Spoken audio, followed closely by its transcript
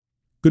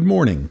Good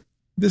morning.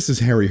 This is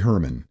Harry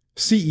Herman,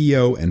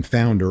 CEO and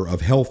founder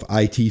of Health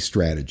IT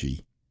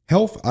Strategy.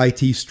 Health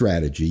IT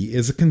Strategy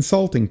is a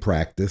consulting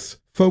practice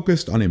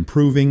focused on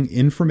improving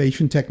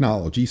information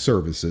technology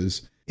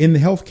services in the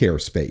healthcare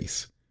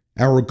space.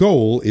 Our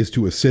goal is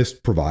to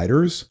assist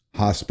providers,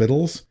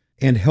 hospitals,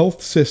 and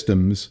health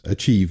systems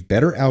achieve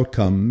better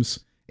outcomes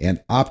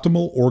and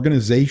optimal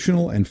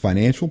organizational and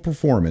financial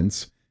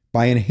performance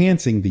by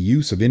enhancing the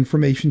use of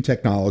information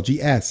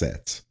technology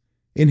assets.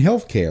 In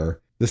healthcare,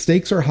 the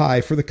stakes are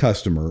high for the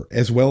customer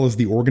as well as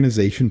the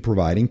organization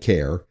providing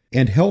care,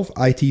 and Health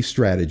IT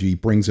Strategy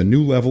brings a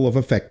new level of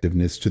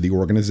effectiveness to the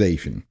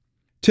organization.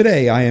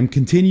 Today, I am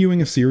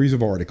continuing a series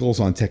of articles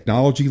on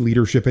technology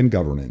leadership and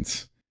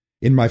governance.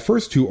 In my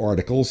first two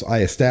articles,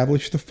 I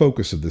established the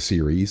focus of the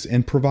series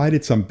and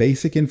provided some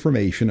basic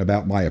information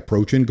about my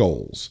approach and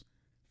goals.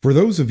 For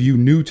those of you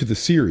new to the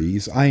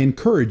series, I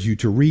encourage you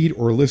to read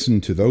or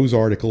listen to those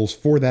articles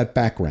for that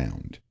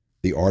background.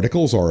 The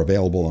articles are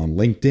available on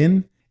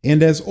LinkedIn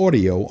and as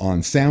audio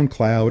on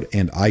SoundCloud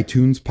and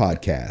iTunes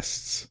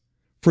podcasts.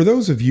 For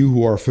those of you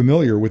who are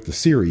familiar with the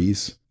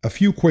series, a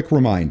few quick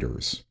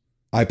reminders.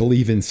 I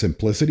believe in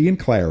simplicity and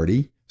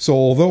clarity, so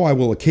although I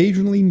will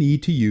occasionally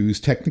need to use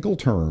technical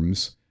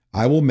terms,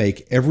 I will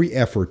make every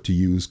effort to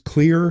use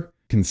clear,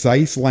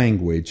 concise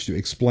language to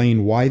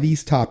explain why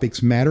these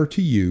topics matter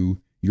to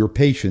you, your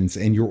patients,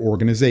 and your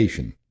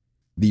organization.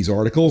 These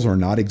articles are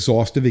not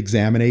exhaustive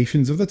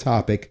examinations of the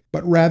topic,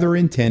 but rather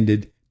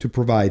intended to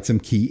provide some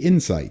key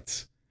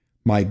insights.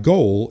 My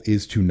goal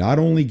is to not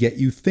only get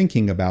you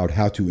thinking about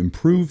how to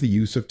improve the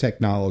use of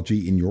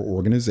technology in your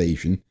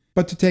organization,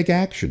 but to take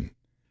action.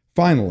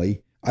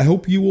 Finally, I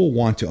hope you will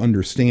want to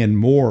understand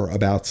more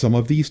about some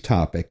of these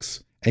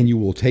topics, and you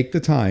will take the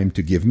time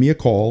to give me a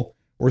call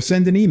or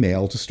send an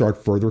email to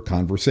start further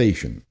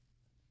conversation.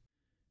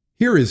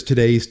 Here is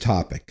today's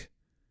topic: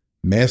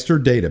 Master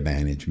Data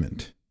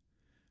Management.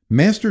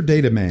 Master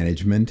Data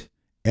Management,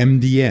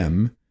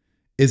 MDM,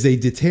 is a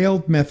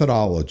detailed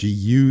methodology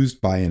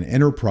used by an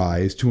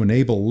enterprise to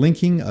enable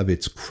linking of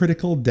its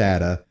critical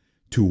data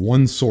to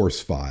one source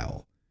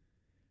file.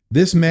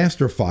 This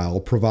master file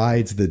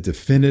provides the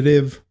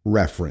definitive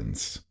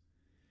reference.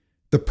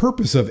 The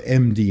purpose of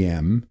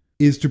MDM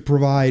is to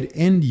provide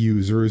end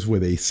users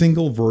with a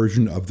single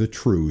version of the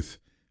truth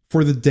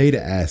for the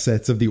data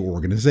assets of the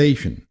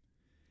organization.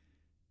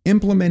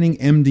 Implementing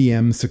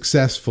MDM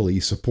successfully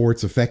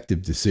supports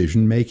effective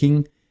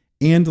decision-making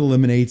and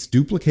eliminates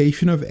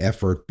duplication of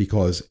effort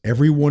because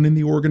everyone in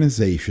the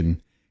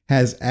organization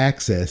has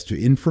access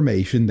to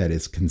information that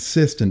is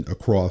consistent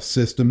across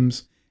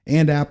systems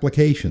and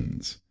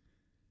applications.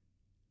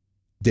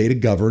 Data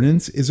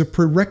governance is a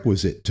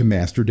prerequisite to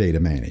master data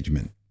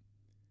management.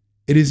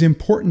 It is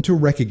important to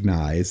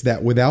recognize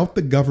that without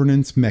the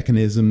governance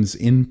mechanisms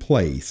in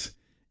place,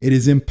 it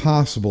is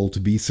impossible to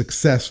be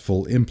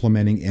successful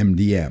implementing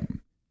MDM.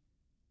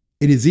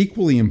 It is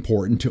equally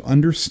important to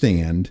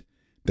understand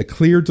the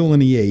clear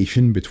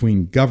delineation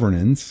between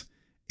governance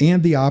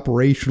and the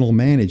operational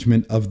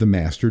management of the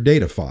master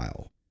data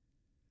file.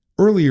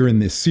 Earlier in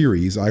this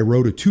series, I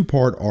wrote a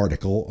two-part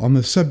article on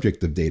the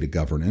subject of data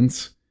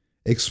governance,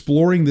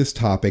 exploring this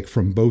topic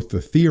from both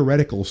the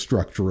theoretical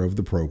structure of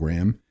the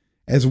program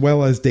as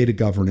well as data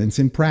governance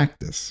in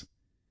practice.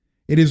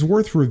 It is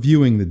worth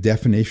reviewing the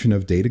definition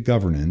of data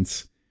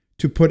governance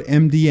to put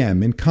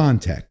MDM in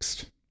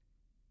context.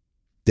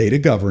 Data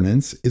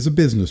governance is a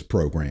business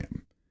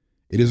program.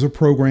 It is a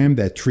program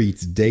that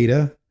treats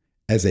data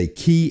as a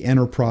key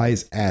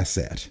enterprise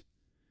asset.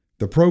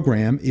 The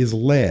program is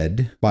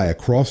led by a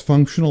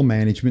cross-functional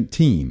management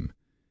team.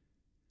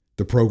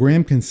 The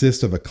program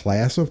consists of a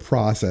class of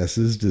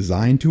processes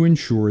designed to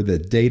ensure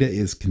that data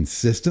is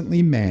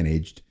consistently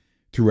managed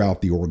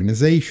throughout the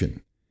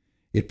organization.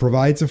 It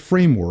provides a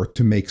framework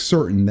to make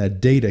certain that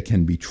data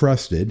can be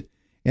trusted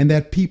and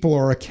that people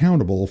are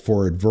accountable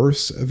for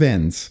adverse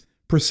events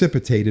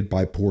precipitated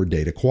by poor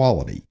data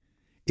quality.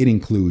 It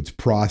includes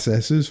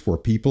processes for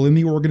people in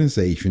the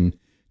organization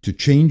to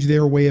change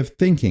their way of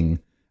thinking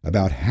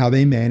about how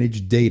they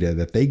manage data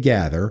that they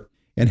gather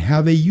and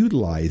how they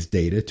utilize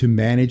data to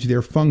manage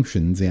their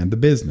functions and the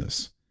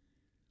business.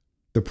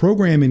 The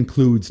program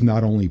includes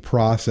not only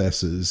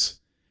processes,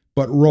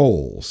 but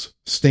roles,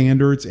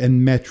 standards,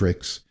 and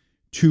metrics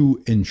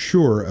to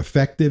ensure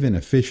effective and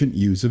efficient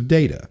use of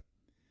data.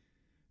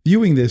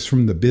 Viewing this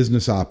from the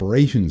business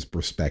operations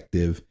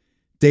perspective,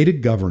 data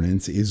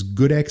governance is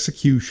good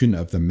execution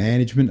of the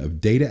management of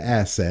data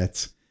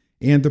assets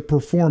and the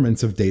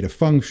performance of data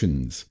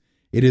functions.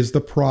 It is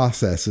the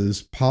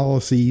processes,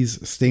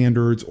 policies,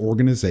 standards,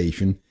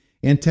 organization,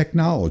 and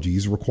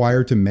technologies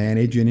required to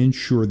manage and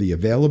ensure the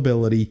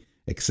availability,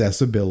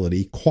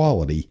 accessibility,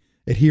 quality,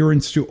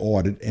 adherence to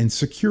audit, and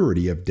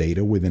security of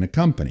data within a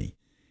company.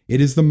 It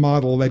is the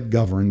model that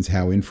governs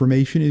how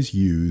information is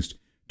used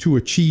to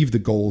achieve the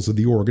goals of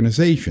the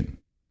organization.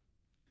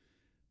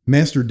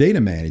 Master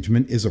data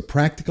management is a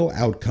practical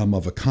outcome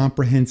of a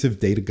comprehensive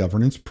data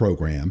governance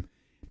program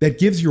that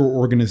gives your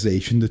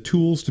organization the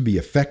tools to be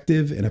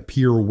effective and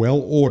appear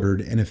well-ordered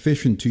and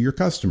efficient to your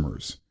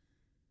customers.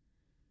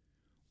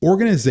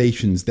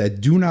 Organizations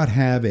that do not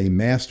have a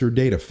master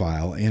data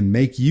file and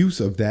make use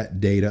of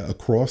that data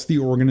across the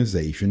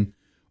organization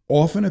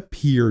often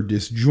appear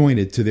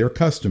disjointed to their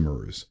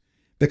customers.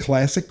 The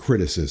classic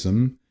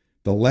criticism,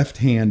 "the left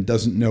hand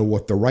doesn't know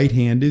what the right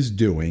hand is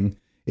doing,"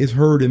 is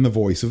heard in the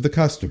voice of the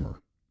customer.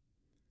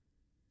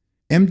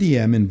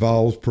 MDM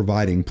involves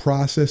providing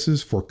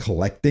processes for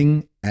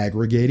collecting,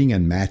 aggregating,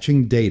 and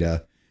matching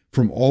data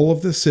from all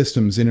of the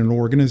systems in an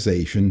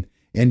organization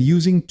and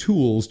using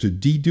tools to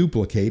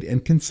deduplicate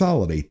and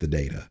consolidate the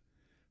data.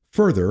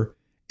 Further,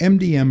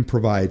 MDM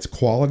provides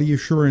quality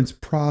assurance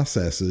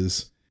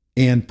processes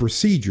and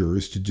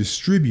procedures to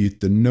distribute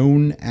the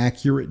known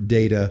accurate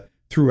data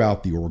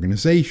throughout the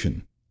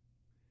organization.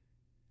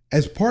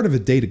 As part of a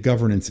data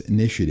governance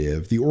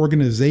initiative, the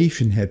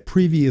organization had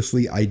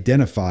previously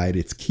identified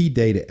its key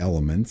data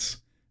elements,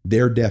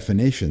 their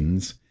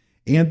definitions,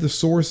 and the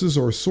sources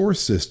or source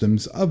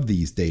systems of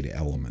these data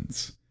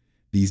elements.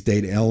 These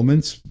data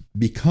elements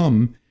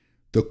become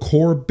the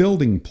core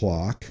building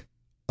block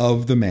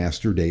of the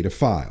master data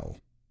file.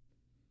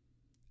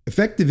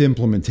 Effective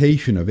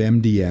implementation of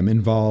MDM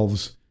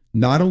involves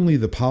not only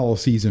the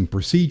policies and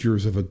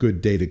procedures of a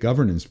good data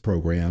governance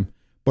program,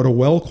 but a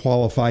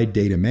well-qualified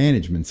data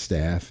management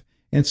staff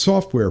and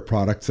software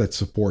products that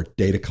support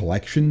data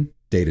collection,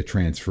 data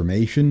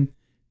transformation,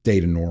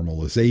 data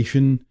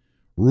normalization,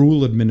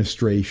 rule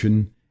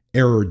administration,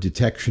 error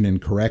detection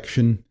and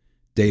correction,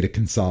 data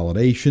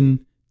consolidation,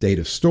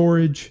 data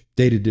storage,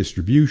 data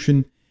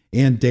distribution,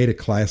 and data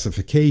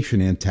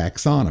classification and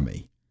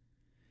taxonomy.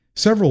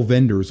 Several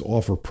vendors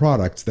offer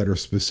products that are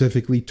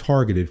specifically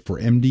targeted for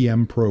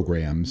MDM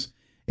programs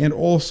and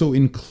also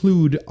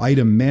include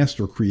item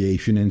master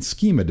creation and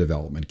schema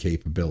development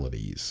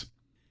capabilities.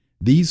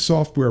 These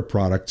software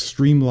products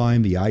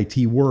streamline the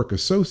IT work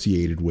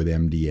associated with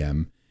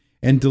MDM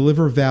and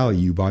deliver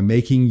value by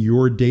making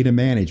your data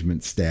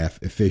management staff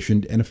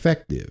efficient and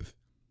effective.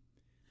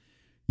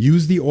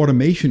 Use the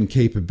automation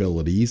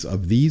capabilities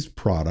of these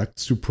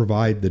products to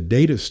provide the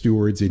data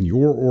stewards in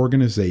your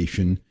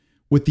organization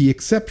with the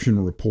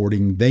exception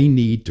reporting they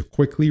need to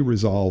quickly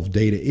resolve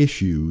data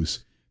issues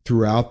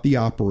throughout the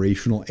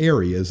operational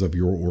areas of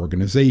your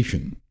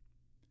organization.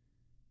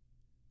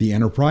 The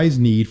enterprise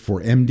need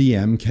for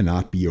MDM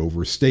cannot be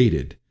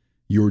overstated.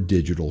 Your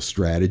digital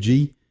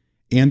strategy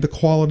and the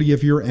quality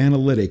of your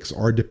analytics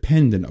are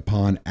dependent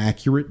upon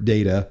accurate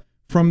data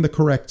from the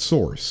correct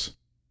source.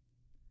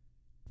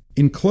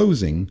 In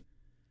closing,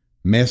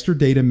 Master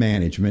Data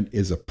Management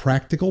is a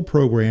practical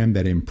program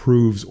that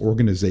improves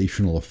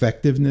organizational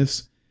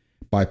effectiveness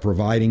by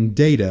providing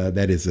data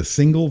that is a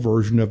single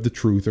version of the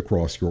truth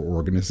across your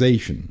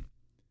organization.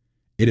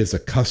 It is a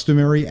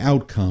customary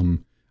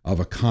outcome of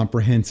a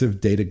comprehensive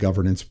data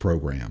governance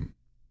program.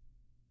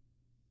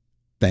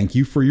 Thank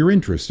you for your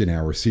interest in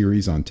our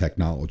series on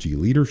technology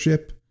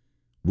leadership.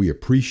 We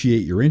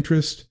appreciate your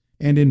interest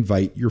and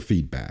invite your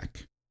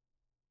feedback.